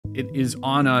It is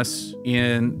on us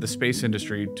in the space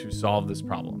industry to solve this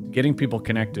problem. Getting people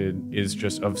connected is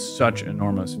just of such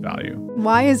enormous value.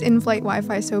 Why is in-flight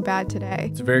Wi-Fi so bad today?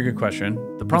 It's a very good question.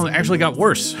 The problem actually got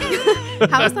worse.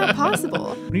 How is that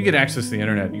possible? When you get access to the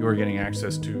internet, you are getting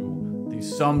access to the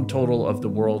sum total of the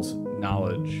world's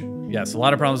knowledge. Yes, a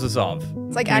lot of problems to solve.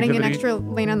 It's like adding an extra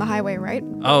lane on the highway, right?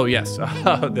 Oh, yes.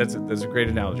 That's a great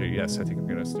analogy. Yes, I think I'm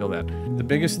going to steal that. The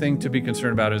biggest thing to be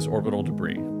concerned about is orbital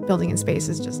debris. Building in space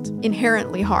is just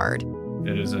inherently hard.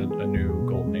 It is a new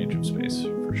golden age of space,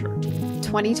 for sure.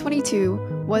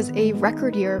 2022 was a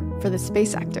record year for the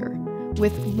space sector,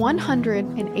 with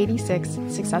 186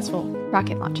 successful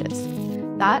rocket launches.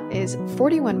 That is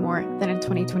 41 more than in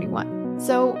 2021.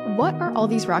 So what are all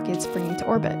these rockets bringing to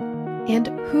orbit? And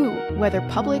who, whether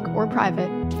public or private,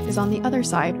 is on the other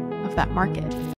side of that market?